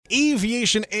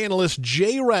Aviation analyst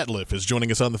Jay Ratliff is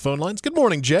joining us on the phone lines. Good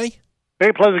morning, Jay.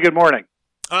 Hey, Pleasant, good morning.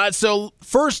 So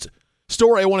first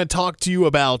story I want to talk to you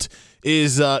about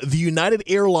is the United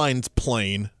Airlines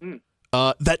plane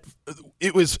that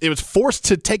it was forced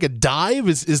to take a dive.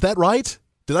 Is that right?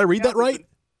 Did I read that right?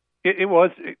 It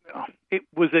was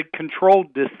a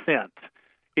controlled descent.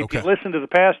 If you listen to the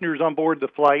passengers on board the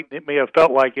flight, it may have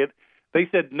felt like it. They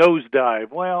said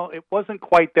nosedive. Well, it wasn't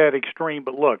quite that extreme,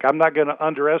 but look, I'm not going to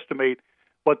underestimate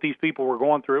what these people were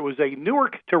going through. It was a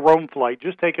Newark to Rome flight,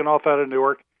 just taken off out of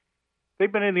Newark.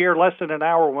 They've been in the air less than an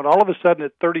hour when all of a sudden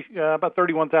at about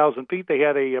 31,000 feet, they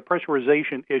had a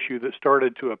pressurization issue that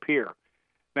started to appear.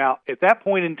 Now, at that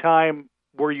point in time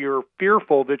where you're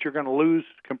fearful that you're going to lose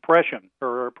compression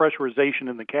or pressurization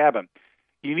in the cabin,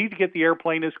 you need to get the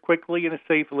airplane as quickly and as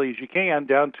safely as you can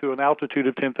down to an altitude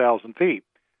of 10,000 feet.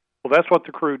 Well, that's what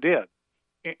the crew did.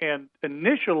 And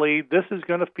initially, this is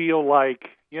going to feel like,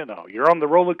 you're on the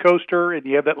roller coaster and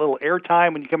you have that little air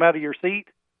time when you come out of your seat.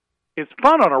 It's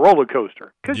fun on a roller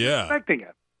coaster because you're expecting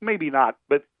it. Maybe not,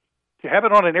 but to have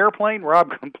it on an airplane, Rob,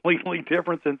 completely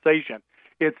different sensation.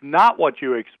 It's not what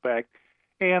you expect.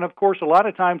 And, of course, a lot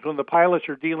of times when the pilots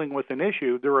are dealing with an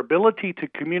issue, their ability to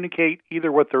communicate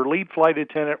either with their lead flight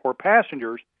attendant or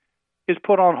passengers is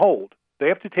put on hold. They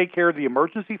have to take care of the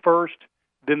emergency first,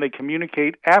 then they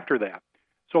communicate after that.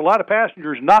 So a lot of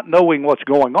passengers, not knowing what's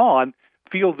going on,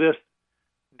 feel this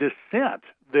descent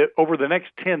that over the next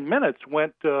 10 minutes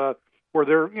went where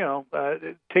they're,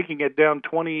 taking it down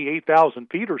 28,000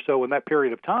 feet or so in that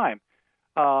period of time.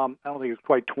 I don't think it was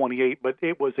quite 28, but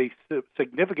it was a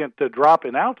significant drop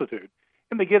in altitude.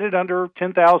 And they get it under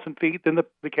 10,000 feet, then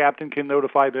the captain can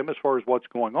notify them as far as what's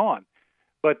going on.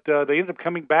 But they ended up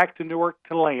coming back to Newark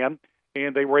to land,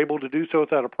 and they were able to do so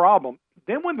without a problem.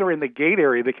 Then when they're in the gate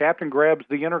area, the captain grabs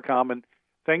the intercom and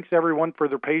thanks everyone for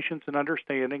their patience and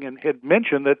understanding, and had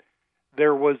mentioned that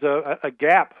there was a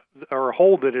gap or a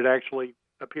hole that had actually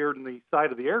appeared in the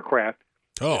side of the aircraft.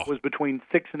 It was between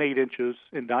 6 and 8 inches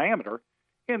in diameter,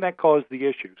 and that caused the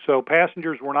issue. So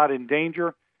passengers were not in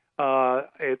danger.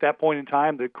 At that point in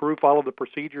time, the crew followed the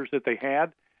procedures that they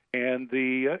had, and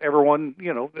everyone,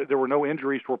 there were no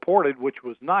injuries reported, which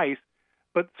was nice,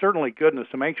 but certainly, goodness,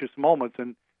 some anxious moments.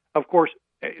 And, of course,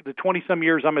 the 20-some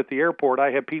years I'm at the airport,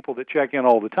 I have people that check in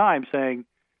all the time saying,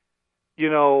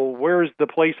 where's the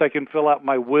place I can fill out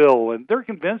my will? And they're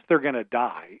convinced they're going to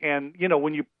die. And,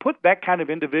 when you put that kind of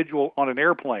individual on an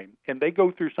airplane and they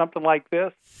go through something like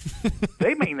this,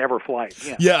 they may never fly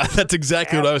again. Yeah, that's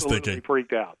exactly what I was thinking.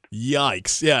 Freaked out.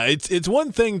 Yikes. Yeah, it's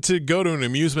one thing to go to an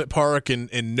amusement park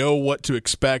and know what to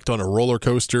expect on a roller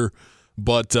coaster,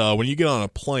 but when you get on a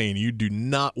plane, you do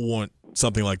not want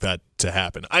something like that to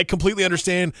happen. I completely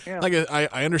understand. Yeah.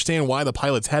 I understand why the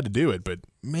pilots had to do it, but,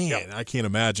 man, I can't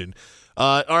imagine.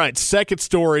 All right, second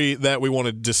story that we want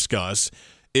to discuss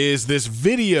is this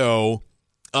video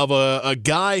of a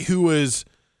guy who was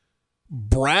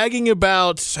bragging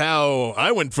about how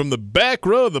I went from the back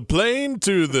row of the plane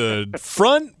to the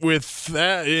front with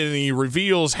that, and he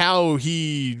reveals how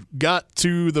he got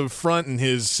to the front in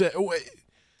his...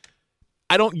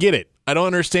 I don't get it. I don't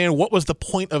understand what was the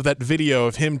point of that video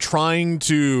of him trying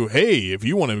to, hey, if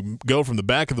you want to go from the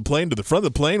back of the plane to the front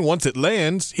of the plane, once it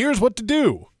lands, here's what to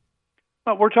do.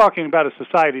 Well, we're talking about a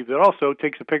society that also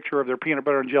takes a picture of their peanut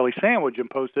butter and jelly sandwich and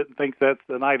posts it and thinks that's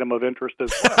an item of interest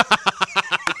as well.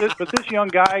 but this young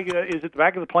guy is at the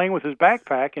back of the plane with his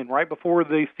backpack, and right before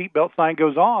the seatbelt sign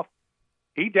goes off,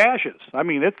 he dashes. I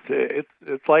mean,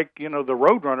 it's like, the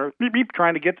Roadrunner, beep, beep,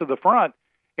 trying to get to the front.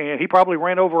 And he probably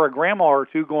ran over a grandma or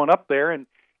two going up there, and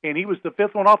he was the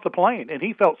fifth one off the plane. And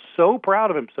he felt so proud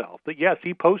of himself that, yes,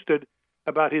 he posted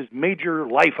about his major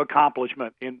life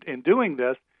accomplishment in doing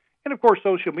this. And, of course,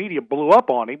 social media blew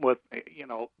up on him with,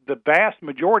 the vast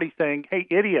majority saying, hey,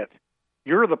 idiot,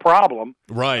 you're the problem.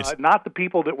 Right. Not the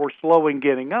people that were slow in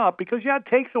getting up, because, it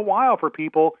takes a while for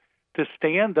people to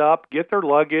stand up, get their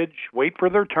luggage, wait for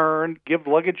their turn, give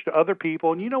luggage to other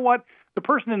people. And you know what? The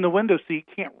person in the window seat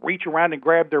can't reach around and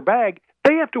grab their bag.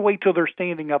 They have to wait till they're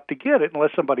standing up to get it unless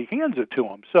somebody hands it to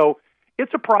them. So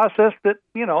it's a process that,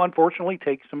 unfortunately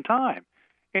takes some time.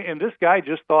 And this guy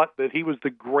just thought that he was the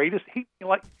greatest.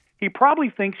 He probably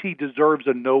thinks he deserves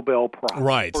a Nobel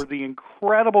Prize for the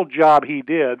incredible job he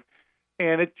did.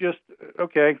 And it just,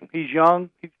 okay, he's young,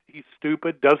 he's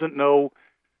stupid, doesn't know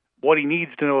what he needs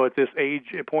to know at this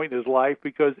point in his life,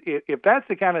 because if that's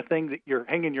the kind of thing that you're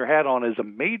hanging your hat on as a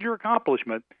major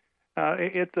accomplishment,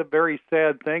 it's a very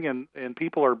sad thing, and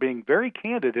people are being very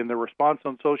candid in their response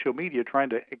on social media trying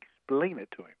to explain it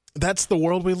to him. That's the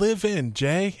world we live in,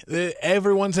 Jay.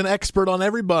 Everyone's an expert on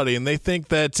everybody, and they think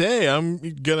that, hey, I'm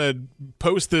going to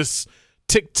post this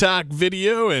TikTok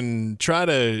video and try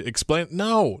to explain.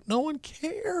 No one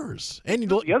cares. And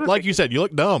like you said, you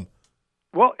look dumb.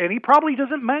 Well, and he probably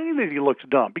doesn't mean that he looks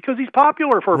dumb because he's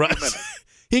popular for a few minutes.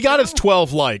 He got his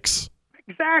 12 likes.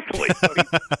 Exactly. So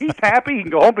he's happy. He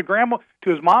can go home to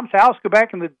his mom's house, go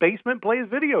back in the basement, and play his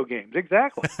video games.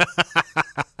 Exactly.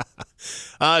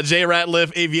 Jay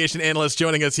Ratliff, aviation analyst,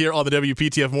 joining us here on the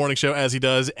WPTF Morning Show as he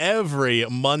does every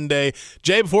Monday.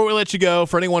 Jay, before we let you go,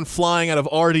 for anyone flying out of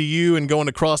RDU and going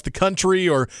across the country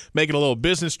or making a little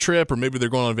business trip or maybe they're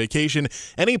going on vacation,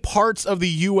 any parts of the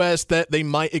U.S. that they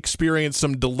might experience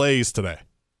some delays today?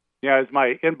 Yeah, as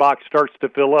my inbox starts to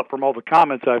fill up from all the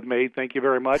comments I've made, thank you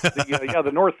very much.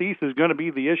 The Northeast is going to be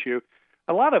the issue.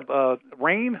 A lot of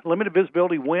rain, limited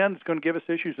visibility, wind is going to give us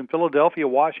issues in Philadelphia,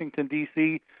 Washington,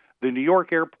 D.C., the New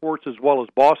York airports, as well as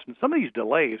Boston. Some of these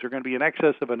delays are going to be in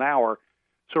excess of an hour.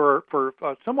 So for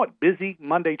a somewhat busy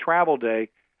Monday travel day,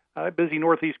 busy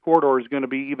Northeast corridor is going to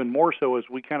be even more so as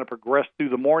we kind of progress through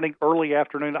the morning, early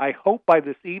afternoon. I hope by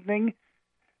this evening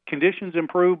conditions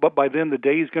improve, but by then the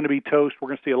day is going to be toast. We're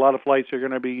going to see a lot of flights that are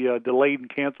going to be delayed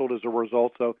and canceled as a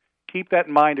result. So keep that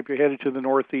in mind if you're headed to the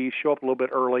Northeast. Show up a little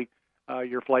bit early.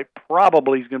 Your flight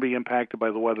probably is going to be impacted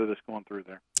by the weather that's going through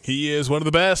there. He is one of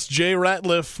the best. Jay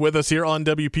Ratliff with us here on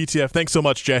WPTF. Thanks so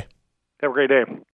much, Jay. Have a great day.